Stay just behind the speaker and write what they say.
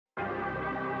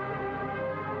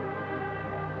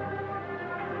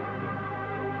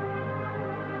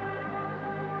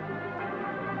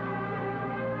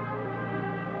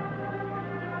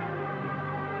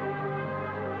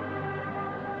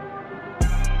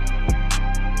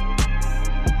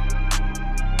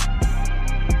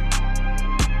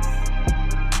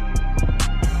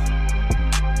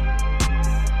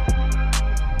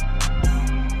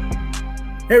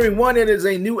Hey everyone, it is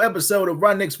a new episode of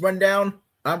Ron Nick's Rundown.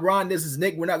 I'm Ron, this is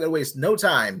Nick. We're not going to waste no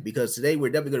time because today we're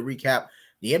definitely going to recap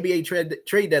the NBA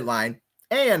trade deadline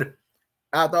and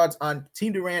our thoughts on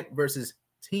Team Durant versus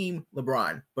Team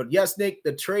LeBron. But yes, Nick,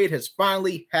 the trade has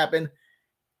finally happened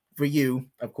for you.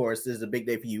 Of course, this is a big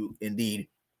day for you indeed.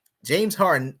 James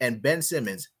Harden and Ben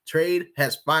Simmons trade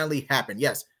has finally happened.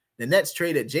 Yes, the Nets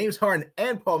traded James Harden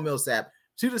and Paul Millsap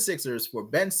to the Sixers for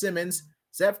Ben Simmons,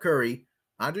 Seth Curry,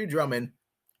 Andre Drummond,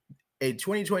 a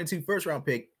 2022 first-round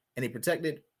pick, and a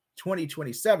protected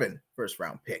 2027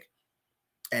 first-round pick.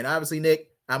 And obviously,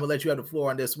 Nick, I'm going to let you have the floor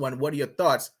on this one. What are your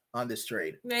thoughts on this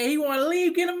trade? Man, he want to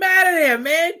leave. Get him out of there,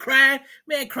 man. Crying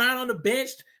on the bench,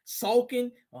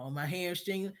 sulking on my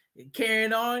hamstring,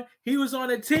 carrying on. He was on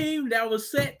a team that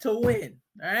was set to win,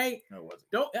 all right? No, it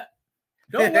wasn't.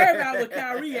 Don't worry about what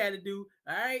Kyrie had to do,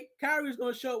 all right? Kyrie was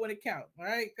going to show up when it counts, all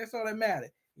right? That's all that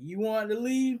matters. You wanted to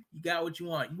leave, you got what you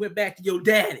want. You went back to your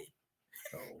daddy.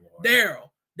 Oh,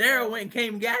 Daryl went and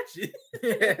came and got you.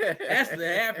 That's what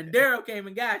happened. Daryl came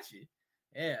and got you.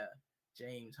 Yeah,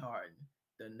 James Harden,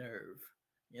 the nerve.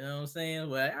 You know what I'm saying?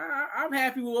 Well, I'm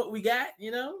happy with what we got,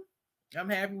 you know? I'm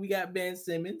happy we got Ben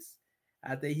Simmons.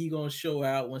 I think he's going to show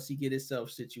out once he get himself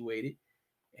situated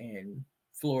and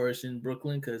flourish in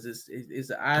Brooklyn because it's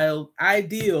an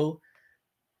ideal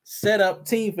setup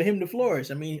team for him to flourish.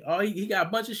 I mean, he got a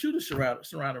bunch of shooters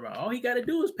surrounded around. All he got to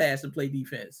do is pass and play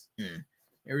defense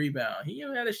and rebound. He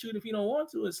don't got to shoot if he don't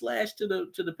want to and slash to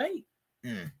the paint.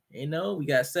 You know, we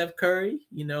got Seth Curry,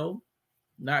 you know,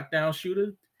 knockdown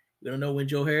shooter. We don't know when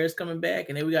Joe Harris coming back,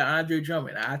 and then we got Andre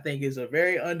Drummond. I think it's a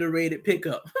very underrated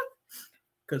pickup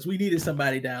because we needed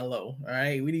somebody down low. All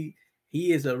right,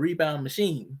 he is a rebound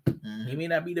machine. He may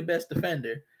not be the best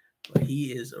defender, but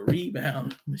he is a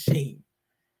rebound machine.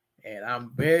 And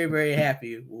I'm very, very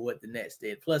happy with what the Nets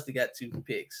did. Plus, they got 2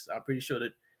 picks. I'm pretty sure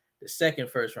that the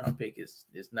second first-round pick is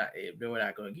not. We're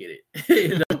not going to get it.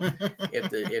 You know,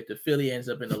 if the Philly ends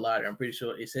up in the lottery, I'm pretty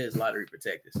sure it says lottery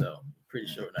protected. So I'm pretty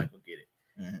sure we're not going to get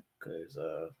it because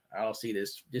I don't see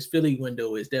this. This Philly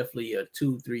window is definitely a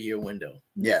 2-3 year window.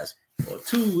 Yes, or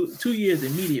 2 years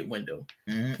immediate window.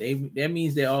 That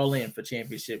means they're all in for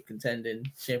championship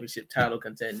title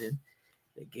contending.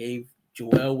 They gave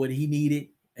Joel what he needed.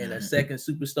 And a second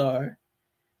superstar.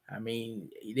 I mean,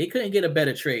 they couldn't get a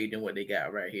better trade than what they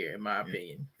got right here, in my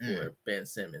opinion, for Ben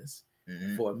Simmons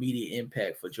for immediate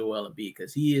impact for Joel Embiid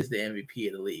because he is the MVP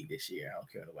of the league this year. I don't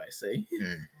care what nobody say.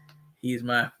 He's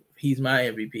my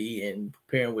MVP, and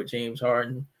pairing with James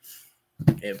Harden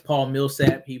and Paul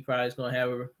Millsap, he probably is going to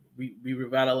have be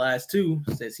revitalized too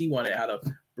since he wanted out of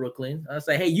Brooklyn. I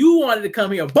say, hey, you wanted to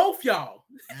come here, both y'all.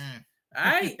 All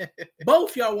right,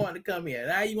 both y'all want to come here.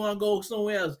 Now you want to go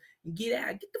somewhere else and get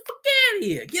out. Get the fuck out of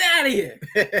here. Get out of here.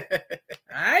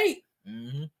 All right.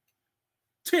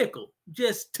 Tickle,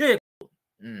 just tickle.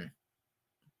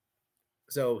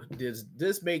 So does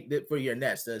this make it for your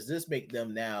Nets? Does this make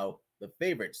them now the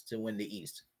favorites to win the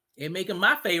East? It make them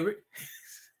my favorite.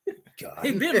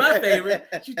 It's been my favorite.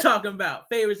 What you talking about?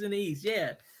 Favorites in the East?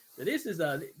 Yeah. So this is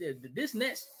this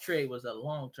Nets trade was a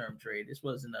long-term trade. This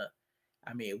wasn't a.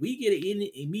 I mean, if we get an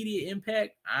immediate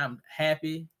impact, I'm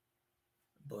happy.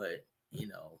 But, you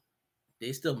know,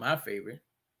 they still my favorite.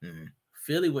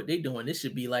 Philly, what they doing, this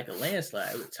should be like a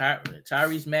landslide with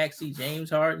Tyrese Maxey, James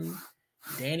Harden,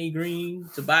 Danny Green,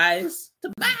 Tobias,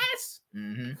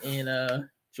 and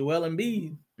Joel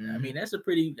Embiid. I mean, that's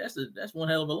one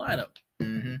hell of a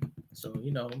lineup. So,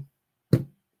 you know,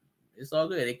 it's all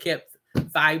good. They kept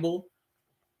Thibault.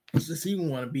 Since he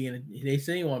want to be they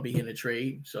say he want to be in the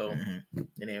trade. So, and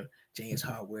then James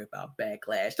Harden worry about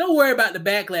backlash. Don't worry about the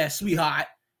backlash, sweetheart.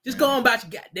 Just go on about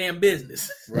your goddamn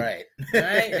business. Right. All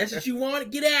right. That's what you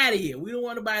want. Get out of here. We don't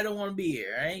want nobody don't want to be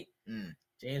here. Right.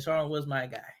 James Harden was my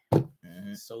guy.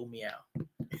 Sold me out.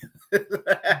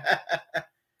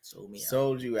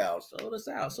 Sold you out. Sold us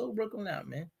out. Sold Brooklyn out,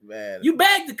 man. Man. You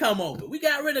begged to come over. We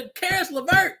got rid of Karis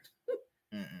LeVert,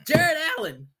 Jared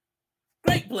Allen.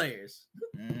 Great players.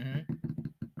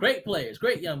 Great players,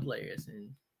 great young players. And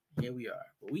here we are.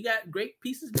 But we got great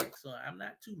pieces next, so I'm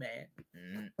not too mad.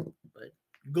 But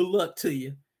good luck to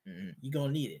you. You're going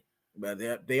to need it. But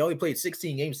they only played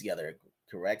 16 games together,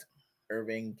 correct?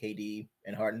 Irving, KD,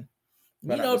 and Harden.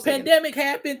 You know, pandemic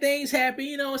happened, things happen.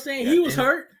 You know what I'm saying? Yeah, he was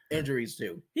hurt. Injuries,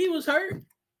 too. He was hurt.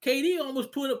 KD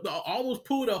almost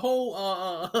pulled a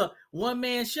whole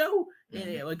one-man show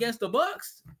against the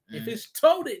Bucks. If his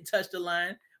toe didn't touch the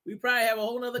line, we probably have a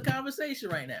whole other conversation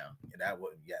right now. Yeah, that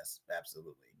would, yes,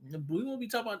 absolutely. We won't be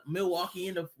talking about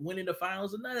Milwaukee winning the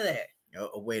finals or none of that.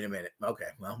 Oh, wait a minute. Okay,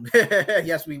 well,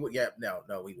 yes, we would. Yeah, no,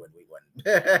 we wouldn't.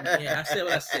 Yeah, I said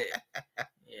what I said.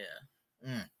 Yeah.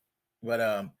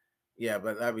 But yeah.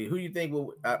 But I mean, who do you think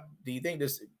will? Do you think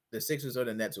the Sixers or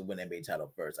the Nets will win NBA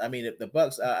title first? I mean, if the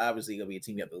Bucks are obviously gonna be a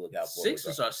team you have to look out for.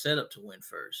 Sixers are set up to win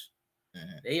 1st.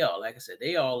 They all, like I said,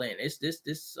 they all in. It's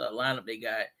this lineup they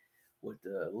got with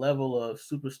the level of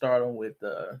superstardom with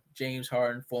James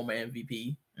Harden, former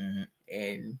MVP,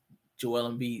 and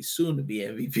Joel Embiid, soon to be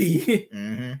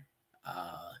MVP.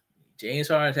 James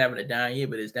Harden's having a down year,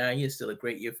 but his down year is still a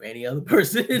great year for any other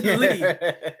person in the league.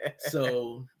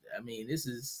 So, I mean, this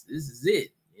is it.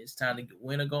 It's time to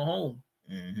win or go home.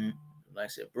 Like I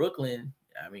said, Brooklyn,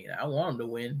 I mean, I want them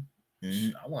to win.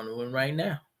 I want them to win right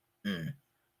now.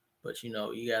 But, you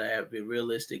know, you got to have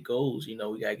realistic goals. You know,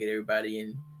 we got to get everybody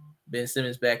in. Ben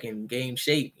Simmons back in game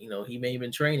shape. You know, he may have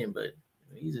been training, but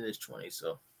he's in his 20s,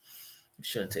 so it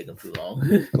shouldn't take him too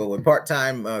long. But with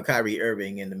part-time Kyrie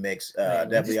Irving in the mix,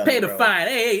 definitely just pay the fine.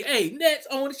 Hey, Nets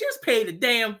owners, just pay the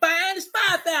damn fine. It's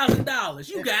 $5,000.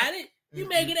 You got it. You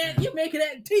making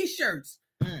that in t-shirts.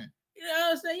 You know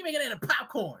what I'm saying? You making that in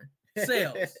popcorn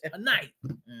sales a night.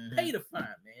 Pay the fine,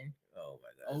 man. Oh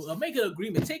my God. Or make an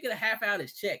agreement. Take it a half out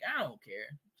his check. I don't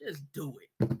care. Just do it.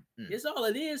 It's all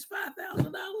it is.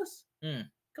 $5,000.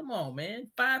 Come on, man.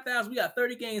 5,000. We got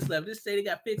 30 games left. Just say they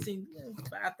got 15.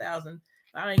 5,000.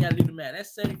 I ain't got to do the math.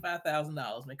 That's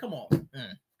 $75,000, man. Come on.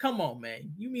 Come on,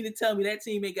 man. You mean to tell me that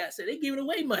team ain't got said they giving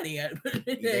away money at the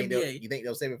NBA? You think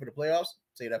they'll save it for the playoffs?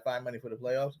 Save that fine money for the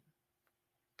playoffs?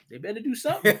 They better do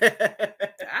something.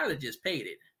 I would have just paid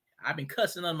it. I've been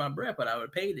cussing on my breath, but I would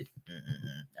have paid it.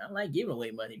 I don't like giving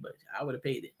away money, but I would have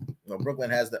paid it. Well,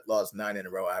 Brooklyn has lost 9 in a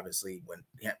row, obviously, when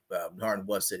Harden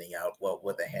was sitting out,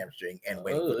 with a hamstring and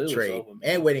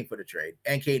waiting for the trade.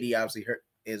 And KD obviously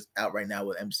is out right now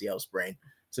with MCL sprain.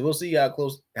 So we'll see how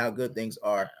good things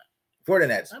are for the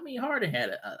Nets. I mean, Harden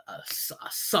had a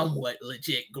somewhat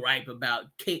legit gripe about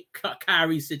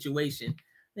Kyrie's situation.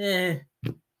 You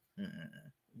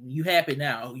happy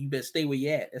now. You better stay where you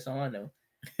at. That's all I know.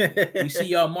 We see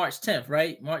y'all March 10th,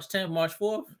 right? March 10th, March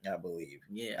 4th? I believe.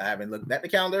 Yeah. I haven't looked at the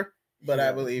calendar, but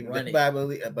I believe.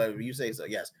 But you say so,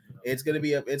 yes. It's gonna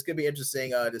be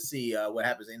interesting to see what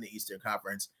happens in the Eastern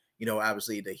Conference. You know,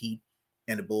 obviously the Heat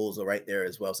and the Bulls are right there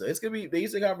as well. So it's gonna be, the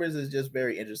Eastern Conference is just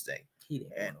very interesting. Heat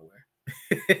ain't going nowhere.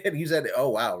 You said, oh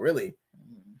wow, really?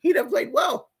 Heat have played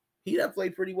well. Heat have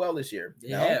played pretty well this year.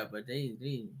 Yeah, but they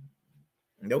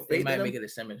no faith. They might make it to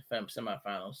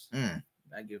semifinals.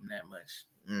 I give them that much.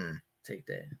 Take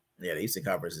that. Yeah, the Eastern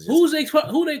Conference is just...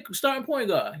 who they starting point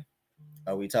guard?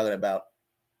 Are we talking about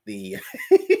the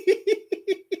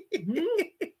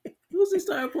Who's the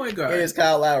starting point guard? It is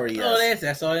Kyle Lowry. Yes. Oh,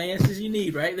 that's all the answers you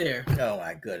need right there. Oh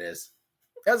my goodness.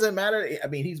 Doesn't matter. I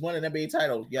mean, he's won an NBA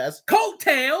title. Yes.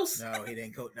 Coattails. No, he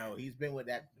didn't coat. No, he's been with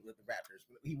the Raptors.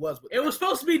 He was with. It was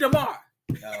supposed to be DeMar.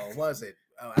 No, was it?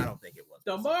 Oh, I don't think it was.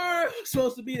 DeMar was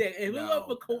supposed to be there. If it wasn't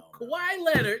for Kawhi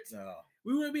Leonard,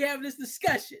 we wouldn't be having this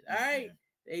discussion. All right.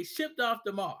 They shipped off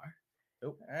DeMar.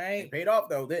 Nope. All right. It paid off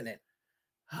though, didn't it?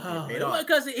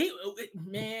 Because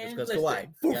man, because Kawhi.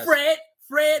 For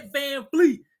Fred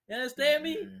VanVleet. You understand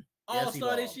me?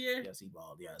 All-Star this year. Yes, he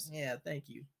balled. Yes. Yeah, thank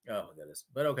you. Oh my goodness.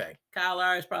 But okay. Kyle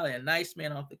Lowry is probably a nice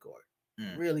man off the court.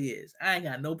 Really is. I ain't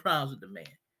got no problems with the man.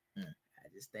 I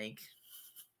just think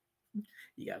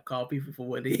you got to call people for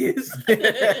what it is.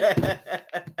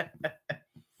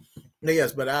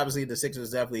 Yes, but obviously the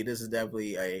Sixers this is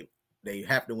definitely they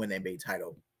have to win the NBA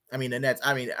title. I mean, the Nets,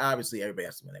 obviously everybody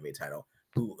has to win the NBA title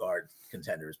who are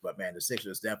contenders, but man, the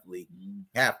Sixers definitely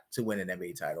have to win an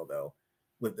NBA title though,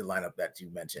 with the lineup that you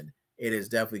mentioned. It is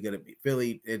definitely going to be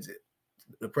Philly.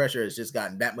 The pressure has just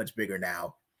gotten that much bigger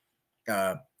now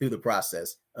through the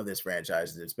process of this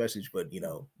franchise, especially for,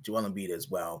 Joel Embiid as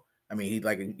well. I mean, he,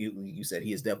 like you said,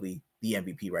 he is definitely the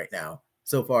MVP right now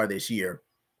so far this year.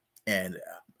 And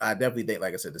I definitely think,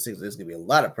 like I said, the Sixers, there's going to be a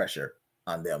lot of pressure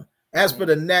on them. As for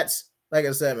the Nets, like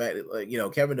I said,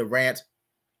 man, Kevin Durant,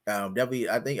 definitely,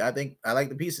 I think I like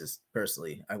the pieces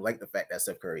personally. I like the fact that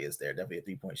Steph Curry is there, definitely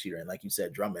a 3-point shooter. And like you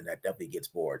said, Drummond, that definitely gets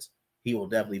boards. He will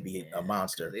definitely be a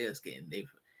monster. They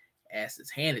asses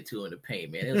handed to him in the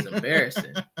paint, man. It was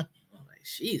embarrassing. I'm like,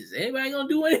 Jesus, anybody going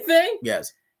to do anything?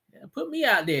 Yes. Yeah, put me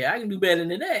out there. I can do better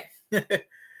than that.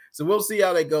 So we'll see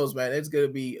how that goes, man. It's going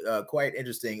to be quite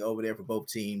interesting over there for both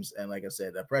teams. And like I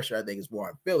said, the pressure, I think, is more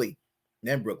on Philly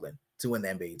than Brooklyn to win the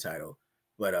NBA title.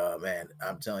 But, man,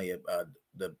 I'm telling you,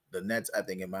 the Nets, I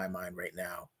think, in my mind right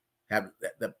now, have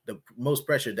the most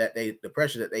pressure that they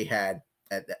had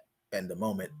at the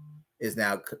moment is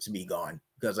now to be gone.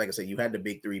 Because, like I said, you had the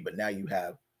big three, but now you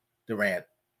have Durant,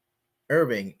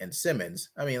 Irving, and Simmons.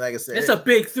 I mean, like I said, it's a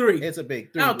big three. It's a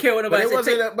big three. I don't care what nobody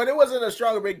says. But it wasn't a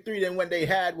stronger big three than when they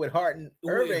had with Harden,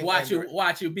 Irving. Watch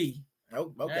you be.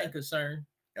 Oh, I okay. ain't concerned.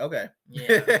 Okay.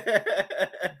 Yeah.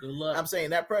 Good luck. I'm saying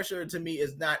that pressure to me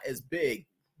is not as big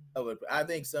of a. I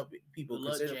think some people Good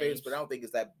luck, consider favorites, James. but I don't think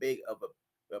it's that big of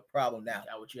a problem now.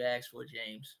 Got what you asked for,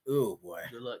 James. Oh boy.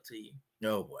 Good luck to you.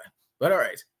 Oh boy. But all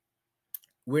right,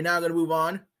 we're now going to move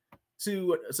on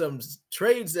to some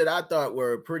trades that I thought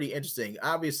were pretty interesting.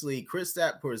 Obviously,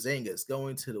 Kristaps Porzingis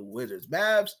going to the Wizards.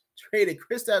 Mavs traded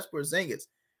Kristaps Porzingis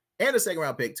and a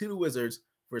second-round pick to the Wizards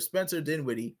for Spencer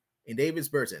Dinwiddie and Davis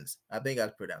Bertans. I think I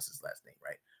pronounced his last name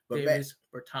right. But Davis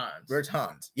Bertans.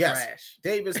 Bertans. Yes. Trash.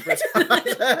 Davis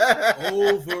Bertans.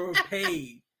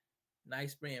 Overpaid.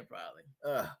 Nice brand, probably.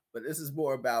 But this is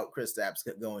more about Kristaps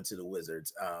going to the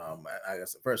Wizards. I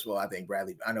guess first of all, I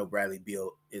know Bradley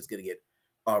Beal is going to get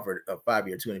offered a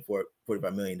 5-year,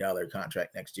 $45 million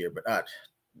contract next year. But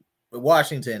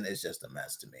Washington is just a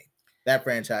mess to me. That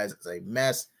franchise is a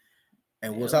mess.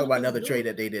 And we'll talk about another trade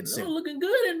that they did soon. Looking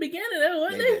good in the beginning, though,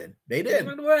 wasn't they? They did.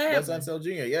 That's Unseld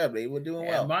Jr. Yeah, they were doing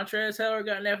well. Montrezl Harrell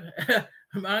got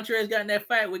in that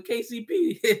fight with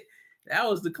KCP. That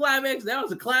was the climax. That was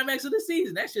the climax of the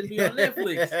season. That should be on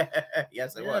Netflix.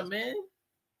 Yes, it was, man.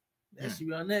 That should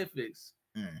be on Netflix.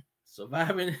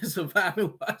 Surviving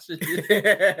Washington.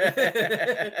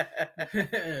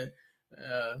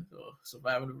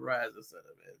 Surviving the rise of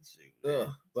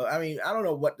man. But I mean, I don't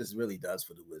know what this really does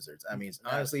for the Wizards. I mean,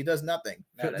 honestly, it does nothing.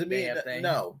 To me,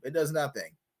 no, it does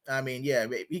nothing. I mean, yeah,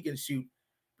 he can shoot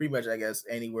pretty much, I guess,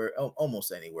 anywhere,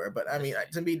 almost anywhere. But I mean,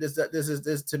 to me, this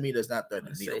to me does not thread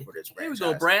the needle for this franchise. Here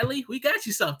we go, Bradley. We got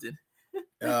you something.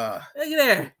 Look at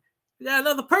there. We got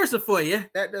another person for you.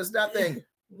 That does nothing.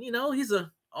 You know, he's an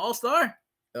all-star.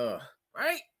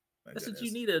 Right? That's what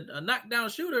you need, a knockdown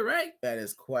shooter, right? It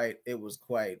was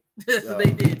quite. That's what they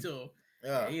did to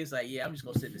him. He was like, yeah, I'm just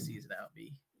going to sit the season out,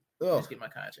 B. Just get my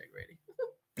contract ready.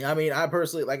 I mean, I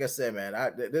personally, like I said, man,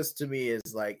 this to me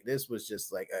is like, this was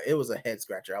just like, it was a head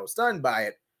scratcher. I was stunned by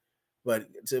it. But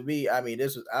to me, I mean,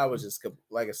 I was just,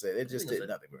 like I said, it just did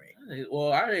nothing for me.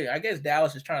 Well, I guess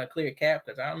Dallas is trying to clear cap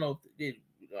because I don't know if they did.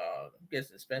 I'm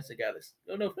guessing Spencer got this.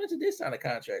 Oh, no, Spencer did sign a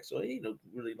contract, so he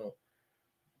really don't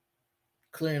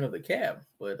clearing of the cap.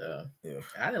 But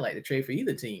I didn't like the trade for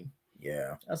either team.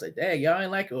 Yeah. I was like, dang, y'all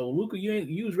ain't like it. Well, Luka,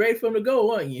 you was ready for him to go,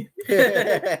 weren't you?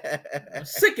 I'm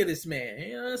sick of this man.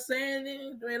 You know what I'm saying?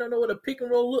 Man don't know what a pick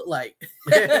and roll look like.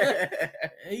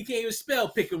 He can't even spell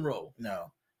pick and roll.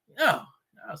 No. I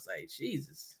was like,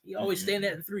 Jesus. He always stand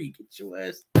at the 3. Get your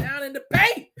ass down in the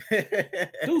paint.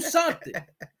 Do something. All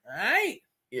right?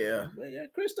 Yeah. But yeah,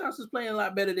 Kristaps is playing a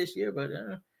lot better this year, but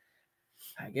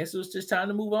I guess it was just time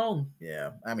to move on.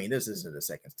 Yeah. I mean, this isn't a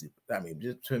second stupid. I mean,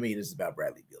 just to me, this is about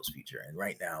Bradley Beal's future. And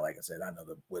right now, like I said, I know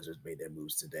the Wizards made their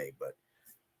moves today, but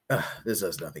this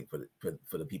does nothing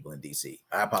for the people in DC.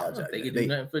 I apologize. They could do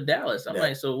nothing for Dallas. I'm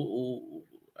like, so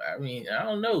I mean, I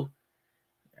don't know.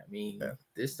 I mean,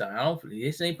 this time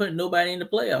this ain't putting nobody in the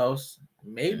playoffs.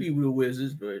 Maybe we're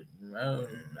Wizards, but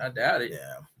I doubt it.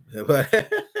 Yeah.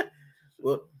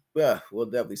 But we'll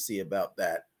definitely see about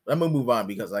that. I'm gonna move on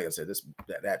because, like I said,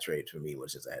 that trade for me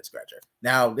was just a head scratcher.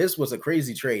 Now, this was a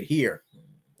crazy trade here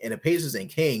in the Pacers and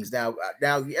Kings. Now,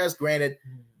 yes, granted,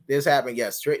 this happened.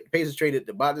 Yes, Pacers traded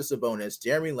Domantas Sabonis,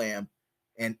 Jeremy Lamb,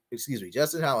 and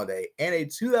Justin Holiday, and a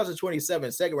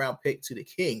 2027 second round pick to the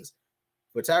Kings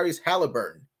for Tyrese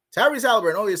Halliburton. Tyrese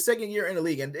Halliburton, only his second year in the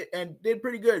league, and did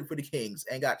pretty good for the Kings,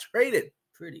 and got traded.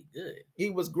 Pretty good.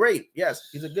 He was great. Yes,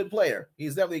 he's a good player.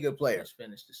 He's definitely a good player. Let's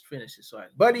finish this. So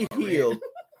Buddy Hield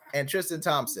and Tristan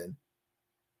Thompson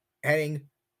heading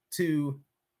to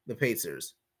the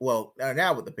Pacers. Well,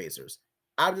 now with the Pacers.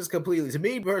 I'm just to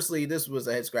me personally, this was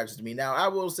a head scratcher to me. Now, I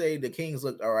will say the Kings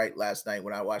looked all right last night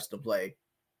when I watched them play.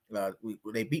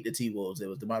 They beat the T-Wolves. It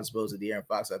was Domantas Sabonis and De'Aaron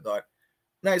Fox. I thought,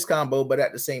 nice combo, but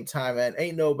at the same time, man,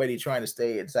 ain't nobody trying to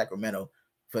stay in Sacramento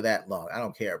for that long. I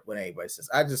don't care what anybody says.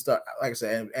 I just thought, like I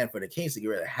said, and for the Kings to get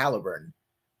rid of Halliburton,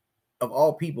 of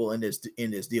all people in this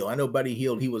deal. I know Buddy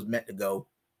Hield, he was meant to go.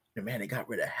 And man, they got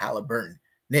rid of Halliburton.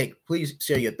 Nick, please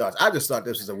share your thoughts. I just thought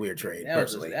this was a weird trade,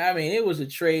 personally. It was a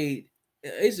trade.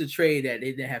 It's a trade that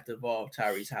they didn't have to involve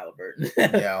Tyrese Halliburton.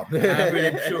 Yeah. I'm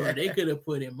pretty sure they could have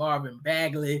put in Marvin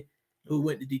Bagley, who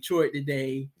went to Detroit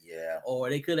today. Yeah. Or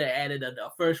they could have added a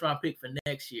first round pick for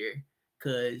next year.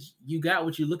 Because you got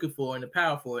what you're looking for in the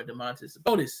power forward, Domantas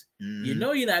Sabonis. You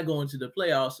know you're not going to the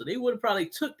playoffs, so they would have probably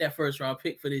took that first round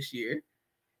pick for this year,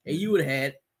 and you would have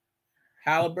had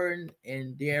Halliburton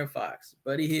and De'Aaron Fox,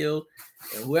 Buddy Hield,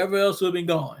 and whoever else would have been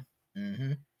gone.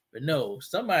 But no,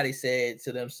 somebody said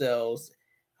to themselves,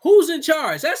 "Who's in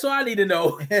charge?" That's what I need to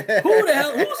know. Who the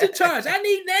hell? Who's in charge? I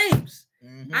need names.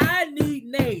 I need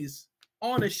names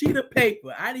on a sheet of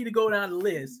paper. I need to go down the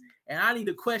list and I need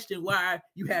to question why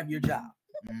you have your job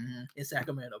in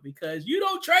Sacramento, because you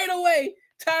don't trade away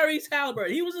Tyrese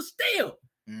Halliburton. He was a steal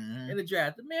in the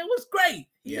draft. The man was great.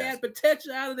 He had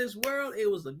potential out of this world. It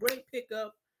was a great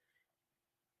pickup.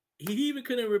 He even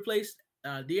couldn't replace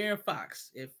De'Aaron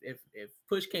Fox if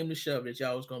push came to shove that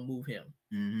y'all was gonna move him.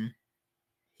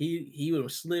 He would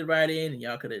have slid right in and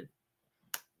y'all could have.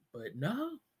 But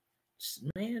no,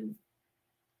 man,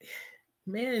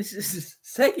 it's just his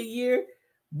second year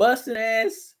busting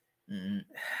ass.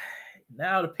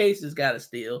 Now the Pacers got to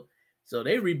steal. So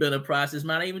they rebuilding process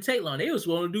might not even take long. They was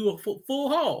going to do a full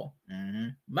haul.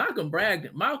 Malcolm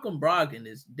Brogdon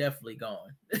is definitely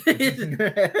gone.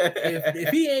 if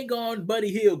he ain't gone, Buddy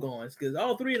Hield gone, because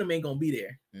all three of them ain't gonna be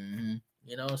there.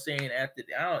 You know what I'm saying?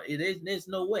 There's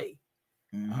no way.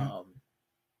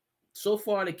 So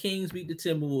far, the Kings beat the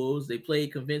Timberwolves. They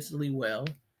played convincingly well.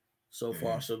 So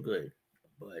far, so good.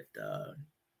 But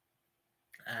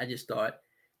I just thought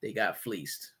they got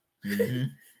fleeced. I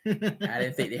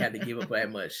didn't think they had to give up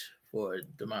that much for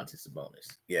Domantas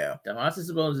Sabonis. Yeah, Domantas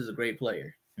Sabonis is a great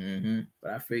player.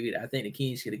 But I think the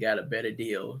Kings should have got a better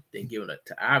deal than giving it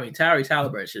to. I mean, Tyrese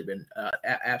Halliburton should have been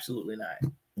absolutely not.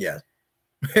 Yeah,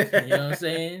 you know what I'm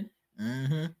saying?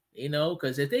 You know,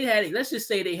 because if they had, let's just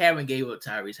say they haven't gave up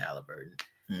Tyrese Halliburton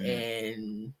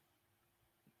and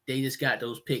they just got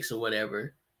those picks or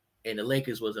whatever, and the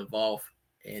Lakers was involved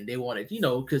and they wanted, you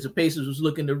know, because the Pacers was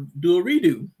looking to do a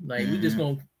redo. Like, we just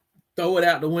gonna throw it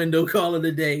out the window, call it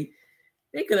a day.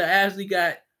 They could have actually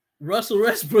got Russell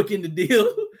Westbrook in the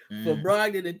deal for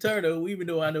Brogdon and Turner, even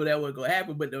though I know that wasn't gonna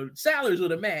happen, but the salaries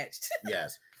would have matched.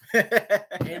 Yes.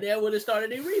 And that would have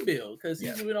started a rebuild because he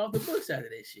went off the books out of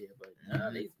this year. But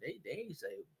no, they ain't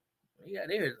say they got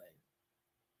theirs. Like,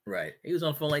 right. He was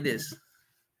on the phone like this.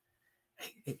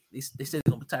 Hey, they said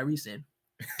they're gonna put Tyrese in.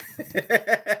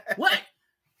 What?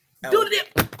 Do it.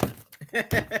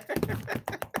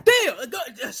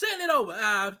 Damn, send it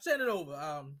over. Send it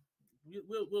over.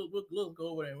 We'll go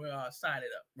over there and we'll sign it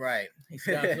up. Right.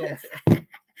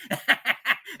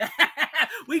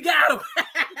 We got him.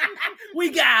 We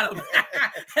got him.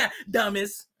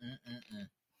 Dumbass.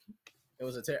 It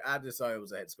was I just thought it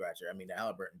was a head scratcher. I mean, the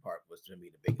Halliburton part was going to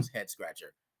be the biggest head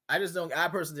scratcher. I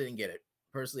personally didn't get it.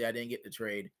 Personally, I didn't get the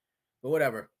trade. But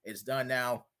whatever. It's done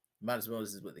now. Domantas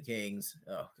Sabonis is with the Kings.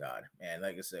 Oh, God. Man,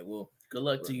 like I said, good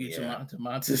luck to you,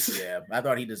 Domantas. Yeah, I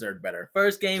thought he deserved better.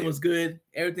 First game was good.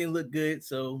 Everything looked good.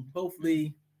 So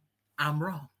hopefully I'm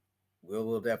wrong.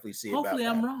 We'll definitely see. Hopefully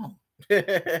I'm wrong.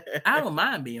 I don't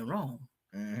mind being wrong.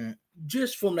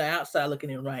 Just from the outside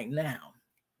looking in right now,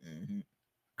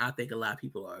 I think a lot of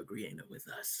people are agreeing with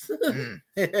us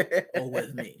or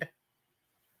with me.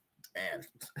 Man,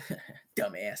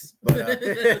 dumbass. But,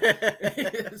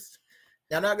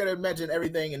 now, I'm not going to mention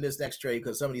everything in this next trade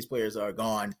because some of these players are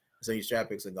gone. Some of these draft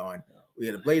picks are gone. We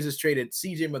had the Blazers traded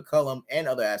C.J. McCollum and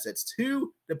other assets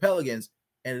to the Pelicans,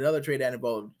 and another trade that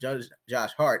involved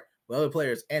Josh Hart with other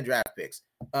players and draft picks.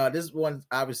 This one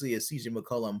obviously is C.J.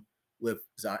 McCollum with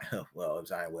Zion. Well, if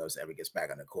Zion Williams ever gets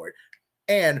back on the court,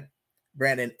 and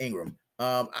Brandon Ingram.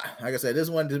 Like I said, this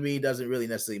one to me doesn't really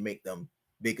necessarily make them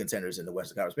big contenders in the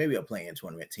Western Conference. Maybe a play-in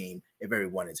tournament team if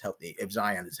everyone is healthy, if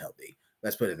Zion is healthy.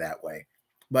 Let's put it that way.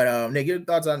 But Nick, your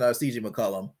thoughts on C.J.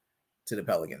 McCollum to the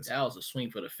Pelicans? That was a swing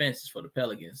for the fences for the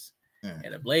Pelicans,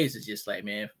 and the Blazers just like,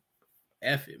 man,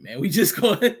 F it, man. We just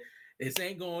going. This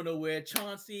ain't going nowhere.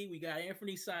 Chauncey, we got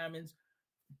Anthony Simons.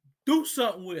 Do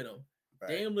something with him. Right.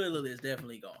 Dame Lillard is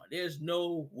definitely gone. There's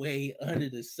no way under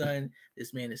the sun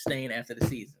this man is staying after the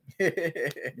season.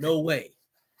 No way.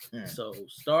 So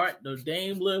start the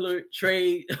Dame Lillard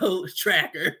trade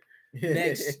tracker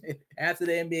next after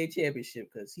the NBA championship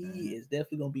because he is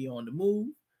definitely going to be on the move.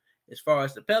 As far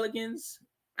as the Pelicans,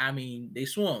 I mean, they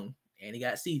swung and they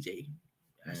got CJ.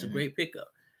 That's a great pickup.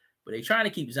 But they're trying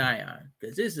to keep Zion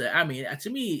because this is, to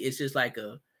me, it's just like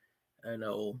the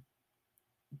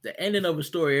ending of a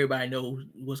story. Everybody knows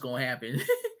what's going to happen.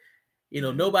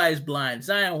 Nobody's blind.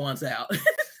 Zion wants out.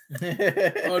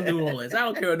 Or New Orleans. I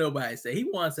don't care what nobody say. He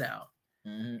wants out.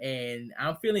 And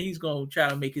I'm feeling he's going to try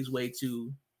to make his way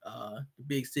to the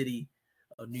big city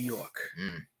of New York.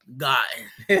 Gotten.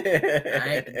 All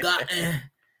right? Gotten.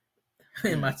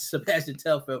 And my Sebastian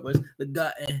Telfair was the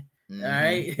Gotten. All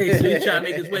right. So he's trying to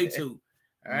make his way to.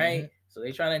 All right. So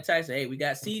they trying to entice him. Hey, we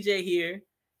got CJ here,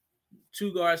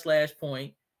 2 guard /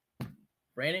 point.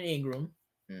 Brandon Ingram.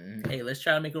 Hey, let's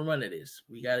try to make a run of this.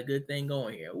 We got a good thing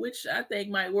going here, which I think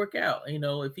might work out.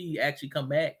 If he actually come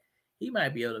back, he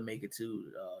might be able to make it to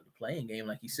the playing game,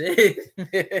 like you said.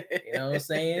 You know what I'm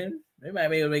saying? They might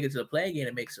be able to make it to the playing game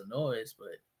and make some noise,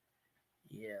 but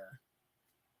yeah.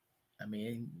 I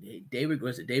mean, David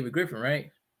Griffin,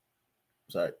 right?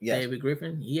 Sorry, yes. David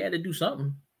Griffin. He had to do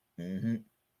something. Mm-hmm.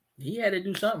 He had to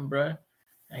do something, bro.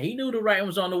 He knew the writing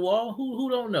was on the wall. Who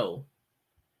don't know?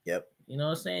 Yep. You know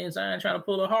what I'm saying? Zion trying to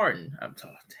pull a Harden. I'm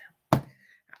talking.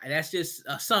 That's just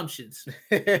assumptions.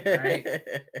 Right?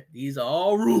 These are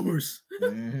all rumors.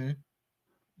 Mm-hmm.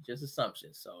 Just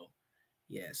assumptions. So,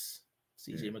 yes,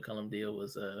 CJ McCollum deal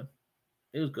was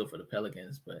it was good for the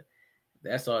Pelicans, but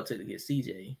that's all it took to get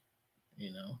CJ.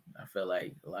 You know, I felt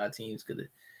like a lot of teams could have,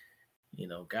 you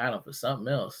know, got him for something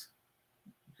else.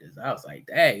 Because I was like,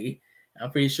 dang, I'm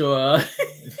pretty sure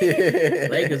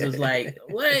Lakers was like,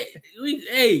 what?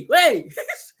 Wait,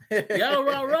 y'all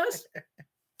want Russ?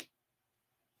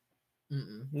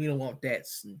 We don't want that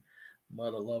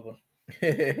mother lover.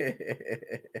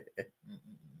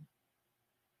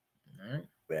 All right.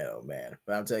 Man, oh man.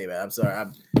 But I'm telling you, man, I'm sorry.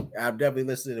 I'm definitely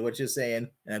listening to what you're saying,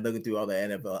 and I'm looking through all the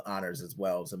NFL honors as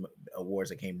well, some awards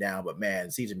that came down. But man,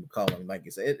 CJ McCollum, like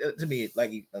you said, to me,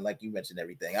 like you mentioned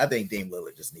everything. I think Dame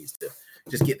Lillard just needs to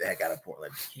just get the heck out of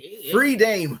Portland. Free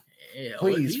Dame,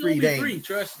 please, free Dame. Free,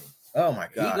 trust me. Oh my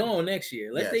God, he going next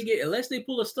year. Unless they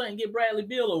pull a stunt and get Bradley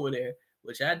Beal over there,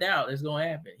 which I doubt is gonna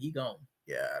happen. He gone.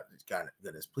 Yeah, God,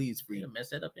 goodness, please free. He'll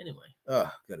mess that up anyway.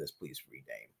 Oh goodness, please free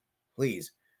Dame,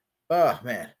 please. Oh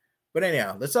man. But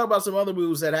anyhow, let's talk about some other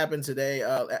moves that happened today.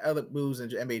 Other moves in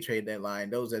the NBA trade deadline.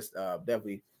 Those that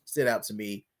definitely stood out to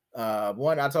me.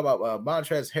 One, I talk about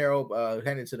Montrezl Harrell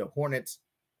heading to the Hornets.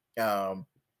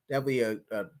 Definitely a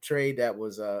trade that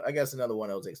was, I guess, another one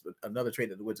of those. Another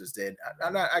trade that the Wizards did.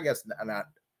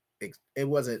 It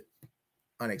wasn't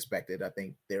unexpected. I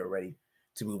think they were ready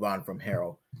to move on from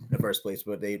Harrell in the first place,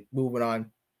 but they moving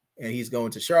on, and he's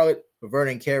going to Charlotte for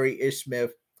Vernon Carey, Ish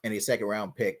Smith, and a second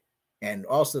round pick. And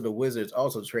also the Wizards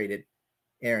also traded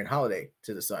Aaron Holiday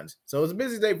to the Suns. So it was a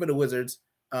busy day for the Wizards.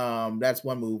 That's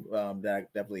one move that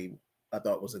I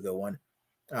thought was a good one.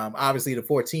 Obviously, the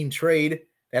 14 trade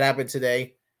that happened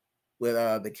today with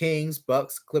the Kings,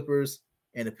 Bucks, Clippers,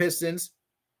 and the Pistons.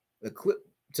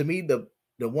 To me, the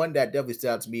one that definitely stood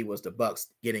out to me was the Bucks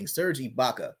getting Serge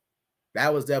Ibaka.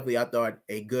 That was definitely, I thought,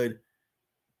 a good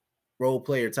role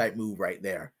player type move right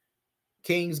there.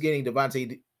 Kings getting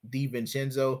Devontae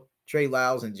DiVincenzo, Trey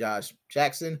Lyles, and Josh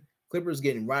Jackson. Clippers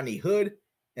getting Rodney Hood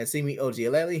and Semi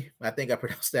Ojeleye. I think I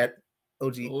pronounced that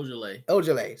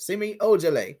Ojeleye. Semi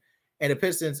Ojeleye. And the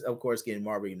Pistons, of course, getting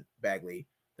Marvin Bagley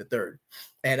III.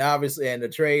 And obviously, the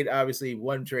trade,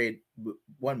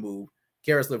 one move.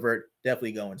 Karis LeVert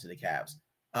definitely going to the Cavs.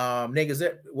 Nick,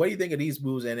 what do you think of these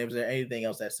moves? And is there anything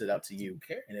else that stood out to you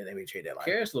in the NBA trade deadline?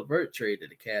 Karis LeVert trade to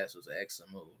the Cavs was an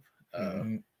excellent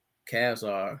move. Cavs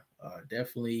are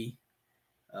definitely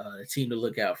a team to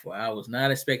look out for. I was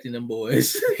not expecting them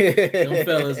boys, them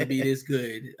fellas, to be this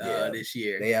good this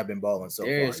year. They have been balling so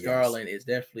Darius far. Garland is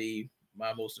definitely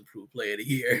my most improved player of the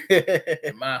year,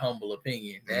 in my humble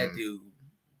opinion. That dude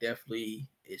definitely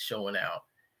is showing out.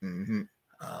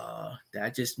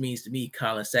 That just means to me,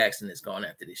 Colin Sexton is gone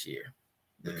after this year.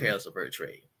 The Karis LeVert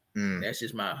trade. That's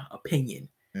just my opinion.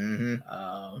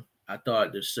 I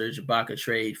thought the Serge Ibaka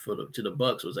trade to the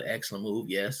Bucks was an excellent move.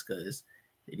 Yes, because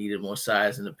they needed more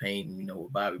size in the paint,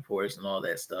 with Bobby Portis and all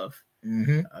that stuff.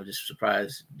 I'm just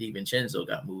surprised DiVincenzo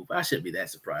got moved. I shouldn't be that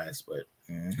surprised, but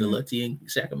good luck to you in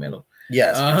Sacramento.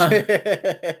 Yes.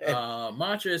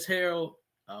 Montrezl Harrell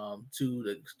to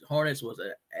the Hornets was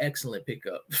an excellent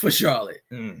pickup for Charlotte.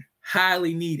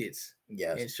 Highly needed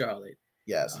in Charlotte.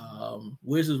 Yes.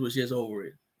 Wizards was just over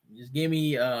it. Just give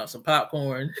me some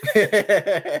popcorn,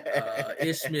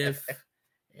 Ish Smith,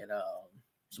 and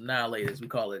some annihilators. We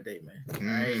call it a day, man. All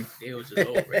right, it was just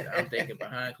over it. I'm thinking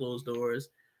behind closed doors,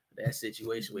 that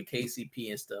situation with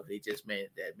KCP and stuff. They just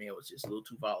that man was just a little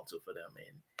too volatile for them,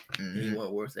 and he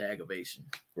wasn't worth the aggravation.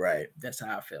 Right. That's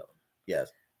how I felt.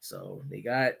 Yes. So they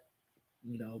got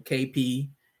KP,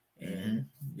 and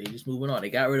they just moving on. They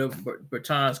got rid of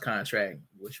Bertans' contract,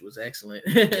 which was excellent.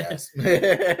 Yes.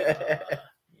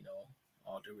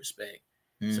 All due respect.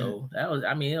 So that was,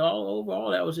 all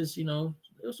overall, that was just, it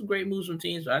was some great moves from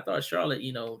teams. But I thought Charlotte,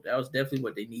 that was definitely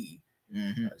what they need.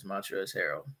 As Montrezl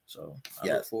Harrell. So I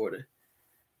look forward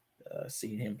to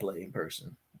seeing him play in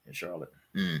person in Charlotte.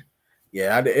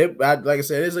 Yeah, like I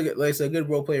said, it's a good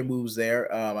role player moves there.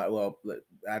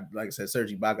 Like I said,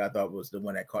 Serge Ibaka I thought was the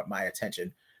one that caught my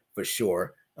attention for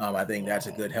sure. I think that's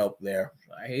a good help there.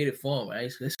 I hate it for him.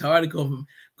 It's hard to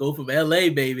go from LA,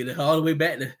 baby, to all the way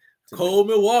back to cold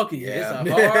Milwaukee. Yeah. It's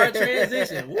a hard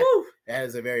transition. Woo! That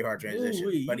is a very hard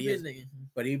transition.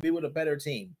 But he'd be with a better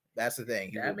team. That's the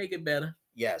thing. That make it better.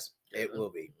 Yes, it will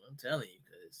be. I'm telling you,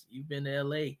 because you've been to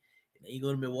LA. Then you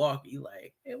go to Milwaukee, you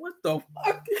like, hey, what the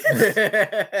fuck?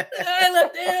 I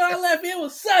left. It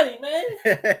was sunny, man.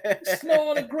 Snow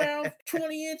on the ground,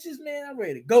 20 inches, man. I'm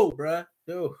ready to go, bro.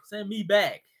 Dude, send me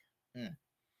back.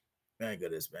 My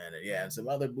goodness, man. Yeah, and some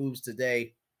other moves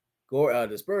today.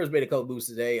 The Spurs made a couple moves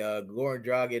today. Goran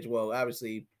Dragic. Well,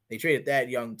 obviously they traded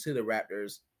Thad Young to the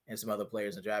Raptors and some other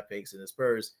players and draft picks, and the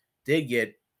Spurs did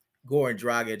get Goran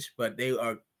Dragic, but they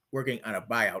are working on a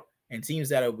buyout. And teams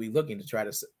that will be looking to try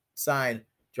to sign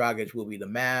Dragic will be the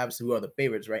Mavs, who are the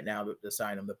favorites right now to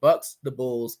sign him. The Bucks, the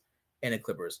Bulls, and the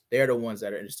Clippers. They're the ones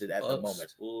that are interested at the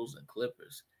moment. Bulls and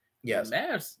Clippers. Yes.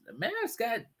 The Mavs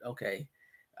got okay.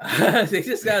 They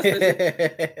just got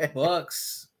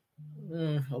Bucks.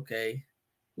 Okay.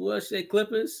 Who else say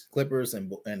Clippers? Clippers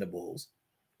and the Bulls.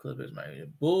 Clippers,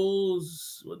 man.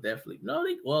 Bulls will definitely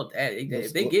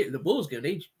if they get the Bulls,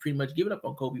 they pretty much giving up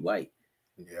on Kobe White.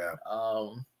 Yeah.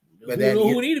 But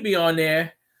who need to be on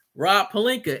there? Rob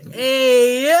Pelinka.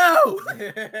 Hey yo,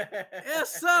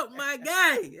 what's up, my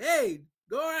guy? Hey,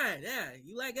 go on. Yeah,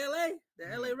 you like LA?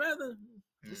 The LA weather?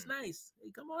 It's nice. Hey,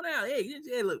 come on out. Hey,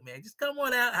 look, man, just come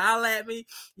on out. Holla at me.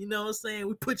 You know what I'm saying?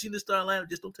 We put you in the starting lineup.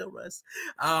 Just don't tell Russ.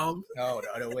 No,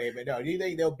 wait, but no. Do you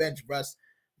think they'll bench Russ?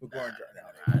 Nah,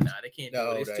 they can't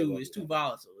do it. It's too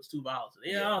volatile. It's too volatile.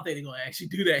 I don't think they're gonna actually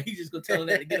do that. He's just gonna tell them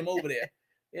that to get him over there.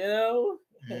 You know,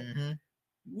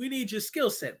 we need your skill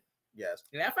set. Yes.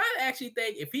 And I actually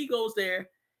think if he goes there,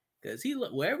 because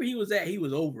wherever he was at, he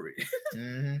was over it.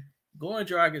 Goran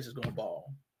Dragic is gonna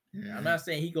ball. I'm not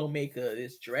saying he gonna make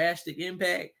this drastic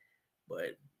impact,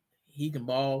 but he can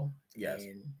ball. Yes.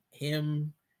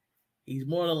 And he's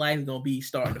more than likely gonna be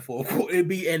starting the fourth quarter. It'll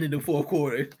be ending the fourth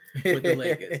quarter with the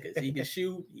Lakers because he can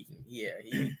shoot.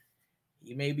 He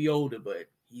may be older, but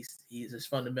his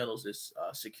fundamentals is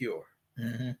secure.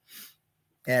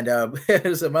 And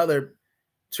some other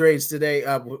trades today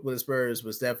with the Spurs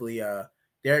was definitely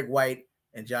Derek White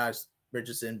and Josh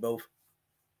Richardson both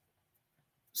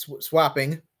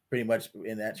swapping pretty much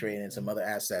in that trade and some other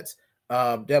assets.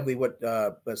 Definitely what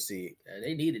let's see.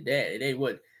 They needed that. They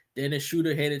Dennis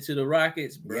Schroeder headed to the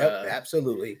Rockets, bro. Yep,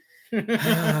 absolutely.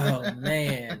 Oh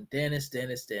man, Dennis. I'm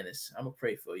gonna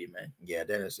pray for you, man. Yeah,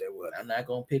 Dennis said what? I'm not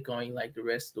gonna pick on you like the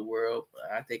rest of the world.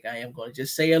 I think I am gonna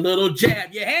just say a little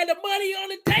jab. You had the money on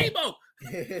the table.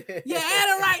 You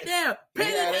had it right there. Pen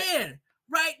in hand.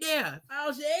 Right there. If I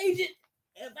was your agent,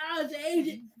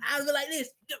 I would be like this.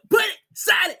 Put it,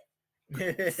 sign it.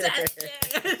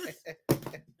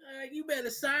 You better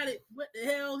sign it. What the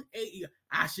hell?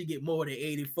 I should get more than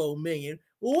 84 million.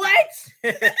 What?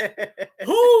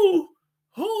 Who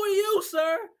are you,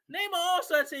 sir? Name an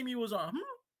all-star team you was on.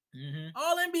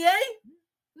 All NBA?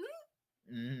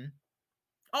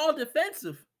 All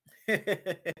defensive.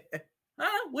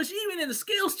 Huh? Was she even in the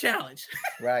skills challenge?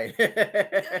 Right.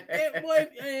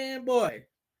 boy.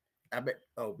 I bet.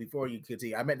 Oh, before you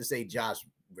continue, I meant to say Josh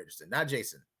Richardson, not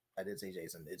Jason. I did say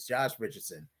Jason. It's Josh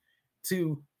Richardson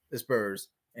to the Spurs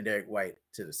and Derek White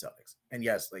to the Celtics. And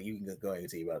yes, like you can go ahead and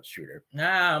tell you about Schroeder.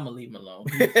 Nah, I'm gonna leave him alone.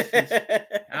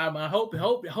 I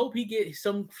hope he gets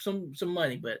some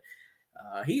money, but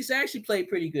he's actually played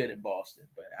pretty good in Boston.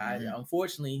 But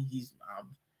unfortunately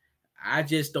I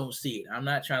just don't see it. I'm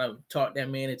not trying to talk that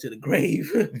man into the grave.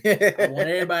 I want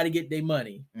everybody to get their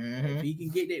money. If he can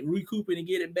get it, recoup it, and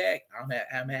get it back, I'm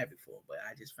happy for him. But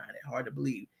I just find it hard to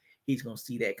believe he's gonna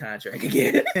see that contract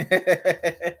again.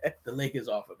 The Lakers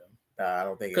offered him. I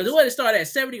don't think because it started at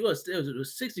 70. It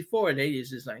was 64, and they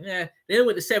just like, nah. Then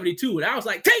went to 72, and I was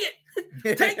like, take it.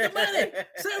 Take the money.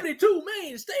 72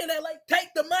 million. Stay in there, like, take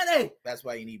the money. That's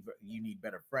why you need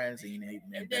better friends. And you need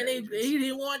and then he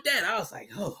didn't want that. I was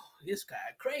like, oh, this guy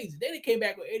crazy. Then he came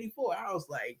back with 84. I was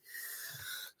like,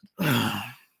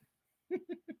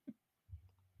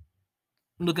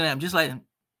 looking at him just like,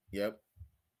 yep.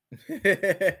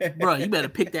 Bro, you better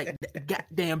pick that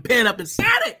goddamn pen up and sign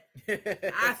it.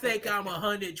 I think I'm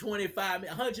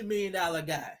 $100 million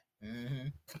guy.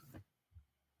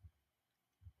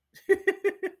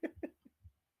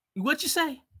 What you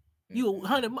say? You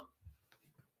 100? I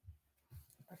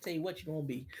tell you what, you gonna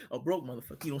be a broke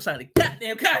motherfucker. You don't sign the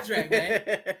goddamn contract, man.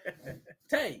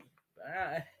 Tell you,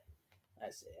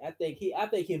 I think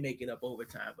he'll make it up over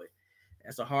time, but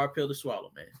that's a hard pill to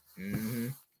swallow, man.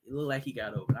 It looked like he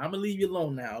got over it. I'm gonna leave you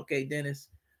alone now, okay, Dennis?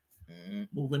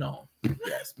 Moving on.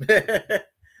 Yes.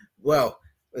 Well,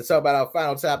 let's talk about our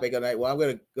final topic of the night. Well, I'm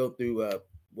gonna go through.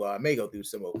 I may go through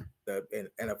some of the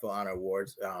NFL Honor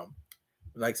Awards.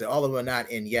 Like I said, all of them are not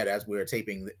in yet as we are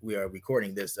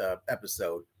recording this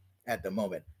episode at the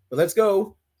moment. But let's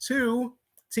go to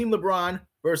Team LeBron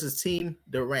versus Team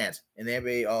Durant in the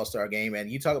NBA All-Star game. And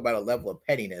you talk about a level of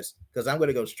pettiness, because I'm going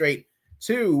to go straight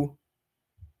to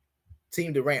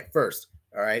Team Durant first.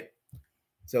 All right.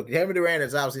 So Kevin Durant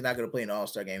is obviously not going to play in the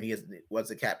All-Star game. He was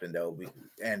the captain, though.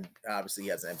 And obviously he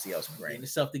has an MCL sprain. Getting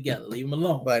himself together. Leave him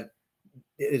alone. But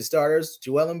his starters,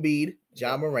 Joel Embiid,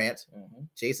 John Morant,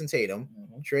 Jason Tatum,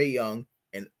 Trae Young,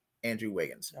 and Andrew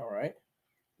Wiggins. All right.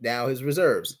 Now his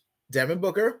reserves, Devin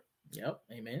Booker. Yep.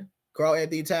 Amen. Karl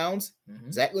Anthony Towns,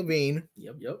 Zach LaVine.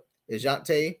 Yep.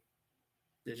 DeJounte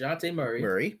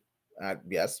Murray.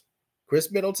 Yes. Chris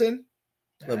Middleton.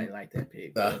 I didn't like that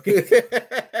pick.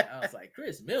 I was like,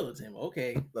 Chris Middleton.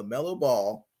 Okay. LaMelo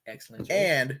Ball. Excellent choice.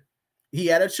 And he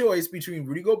had a choice between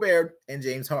Rudy Gobert and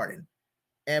James Harden.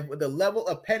 And with the level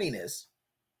of pettiness,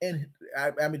 and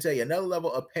I'm going to tell you, another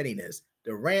level of pettiness,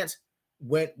 Durant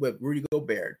went with Rudy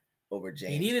Gobert over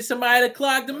James. He needed somebody to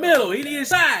clog the middle. He needed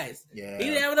size. Yeah. He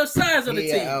didn't have enough size on the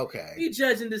team. Okay. He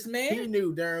judging this man. He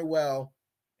knew darn well.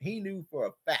 He knew for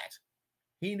a fact.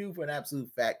 He knew for an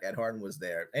absolute fact that Harden was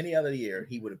there. Any other year,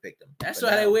 he would have picked him. That's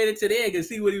why they waited to the end to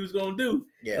see what he was going to do.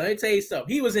 Yeah. Let me tell you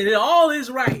something. He was in all his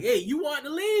right. Hey, you want to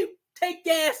leave? Take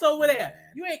gas over there. Man.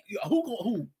 You ain't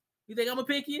who? You think I'm gonna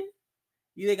pick you?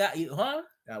 You think huh?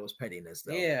 That was pettiness,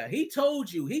 though. Yeah, he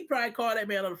told you. He probably called that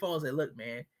man on the phone and said, "Look,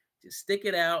 man, just stick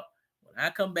it out. When I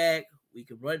come back, we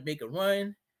can make a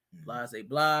run. Blah, say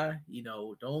blah. You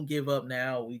know, don't give up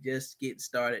now. We just getting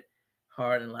started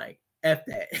hard and like F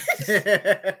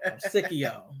that. I'm sick of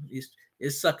y'all.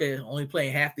 This sucker only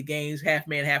playing half the games, half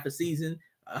man, half a season.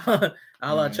 A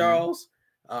la Charles.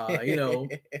 You know,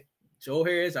 Joe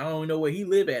Harris. I don't even know where he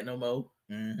live at no more.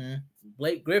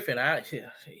 Blake Griffin.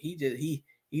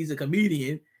 He's a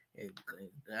comedian. And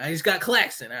I just got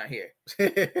Claxton out here.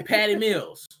 Patty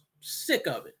Mills. Sick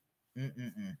of it.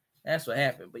 That's what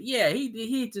happened. But yeah,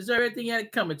 he deserved everything he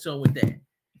had coming to him with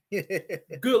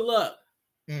that. Good luck.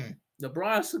 The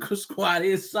Bronx squad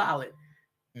is solid.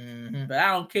 But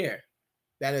I don't care.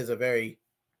 That is a very,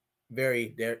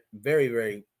 very, very,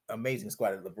 very amazing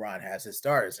squad that LeBron has. His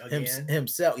starters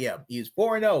himself. Yeah, he's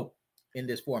 4-0 in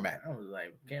this format. I was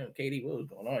like, KD, what was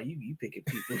going on? You picking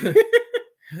people.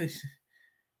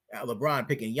 LeBron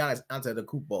picking Giannis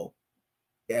Antetokounmpo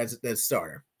as the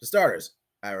starter. The starters,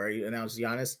 I already announced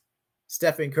Giannis,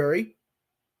 Stephen Curry,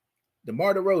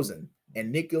 DeMar DeRozan,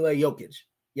 and Nikola Jokic.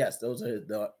 Yes, those are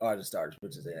the starters,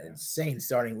 which is an insane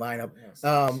starting lineup.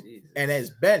 And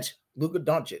his bench, Luka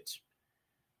Doncic,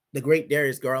 the great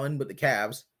Darius Garland with the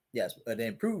Cavs. Yes, the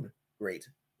improved great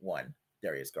one,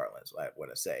 Darius Garland, is what I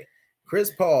want to say.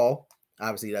 Chris Paul,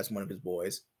 obviously that's one of his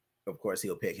boys. Of course,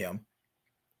 he'll pick him.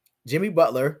 Jimmy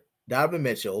Butler, Donovan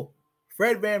Mitchell,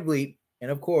 Fred VanVleet, and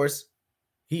of course,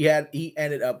 he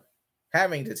ended up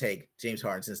having to take James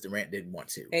Harden since Durant didn't want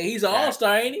to. Hey, he's an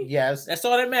all-star, ain't he? Yes. That's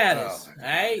all that matters. All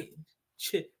right?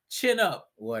 Chin up.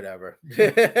 Whatever.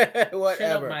 Whatever.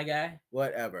 Chin up, my guy.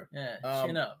 Whatever. Yeah,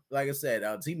 chin up. Like I said,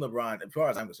 Team LeBron, as far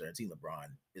as I'm concerned, Team LeBron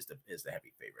is the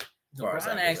heavy favorite.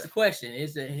 LeBron asked the question.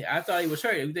 I thought he was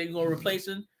hurt. You think you're going to replace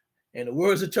him? In the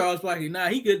words of Charles Barkley, nah,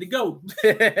 he good to go.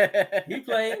 He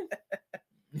playing.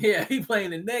 Yeah, he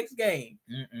playing the next game.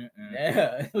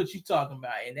 Yeah, what you talking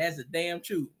about? And that's the damn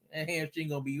truth. That hamstring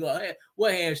gonna be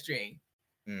what hamstring?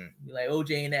 Be like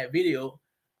OJ in that video.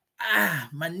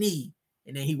 My knee,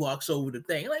 and then he walks over the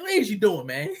thing. Like, what is you doing,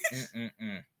 man?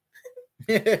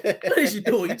 What is you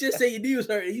doing? You just say your knee was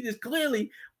hurt. You just clearly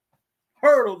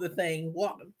hurdled the thing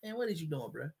walking. Man, what is you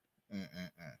doing, bro?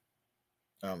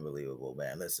 Unbelievable,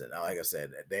 man. Listen, like I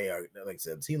said,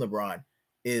 Team LeBron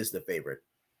is the favorite.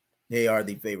 They are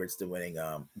the favorites to winning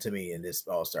to me in this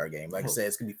All-Star game. Like I said,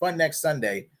 it's gonna be fun next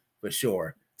Sunday for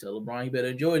sure. Tell LeBron you better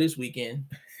enjoy this weekend.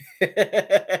 This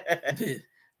is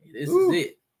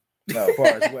it. As far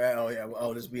as this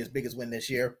will be his biggest win this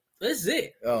year. This is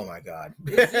it. Oh my God.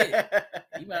 This is it.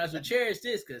 You might as well cherish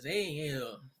this because they ain't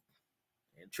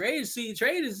and trade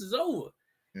is over.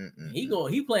 He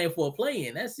playing for a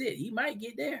play-in. That's it. He might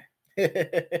get there.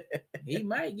 He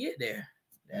might get there.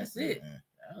 That's it.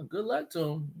 Good luck to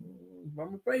him. I'm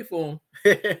gonna pray for him.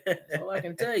 That's all I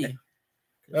can tell you.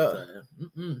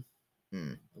 Them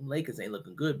Lakers ain't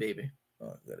looking good, baby.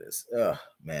 Oh goodness. Oh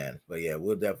man. But yeah,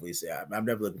 we'll definitely see. I'm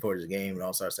definitely looking forward to the game and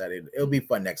All-Star Saturday. It'll be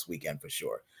fun next weekend for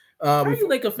sure. How do you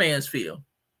Laker fans feel?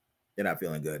 They're not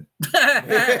feeling good.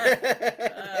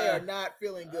 They are not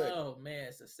feeling good. Oh man,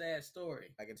 it's a sad story.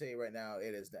 I can tell you right now,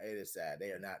 it is sad.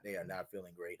 They are not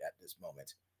feeling great at this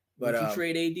moment. But would you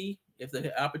trade AD if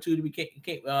the opportunity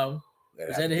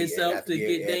presented itself to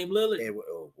get Dame Lillard?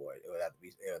 Oh boy, it would have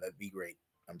to be great.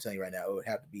 I'm telling you right now, it would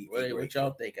have to be. What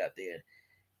y'all think out there?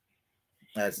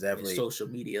 That's definitely social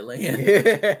media land.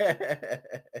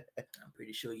 I'm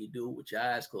pretty sure you do it with your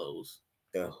eyes closed.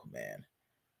 Oh man.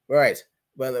 All right.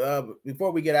 But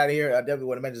before we get out of here, I definitely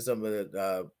want to mention some of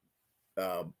the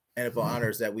NFL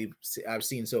honors that I've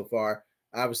seen so far.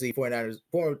 Obviously,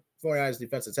 49ers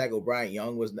defensive tackle Bryant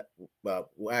Young was well,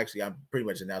 actually, I'm pretty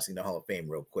much announcing the Hall of Fame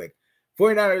real quick.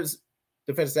 49ers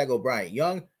defensive tackle Bryant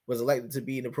Young was elected to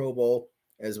be in the Pro Bowl,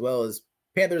 as well as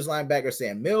Panthers linebacker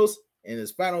Sam Mills in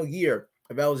his final year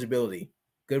of eligibility.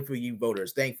 Good for you,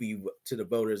 voters. Thank you to the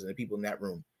voters and the people in that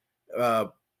room.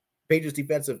 Patriots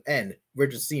defensive end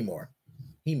Richard Seymour,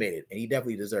 he made it, and he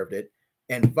definitely deserved it.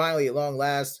 And finally, at long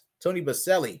last, Tony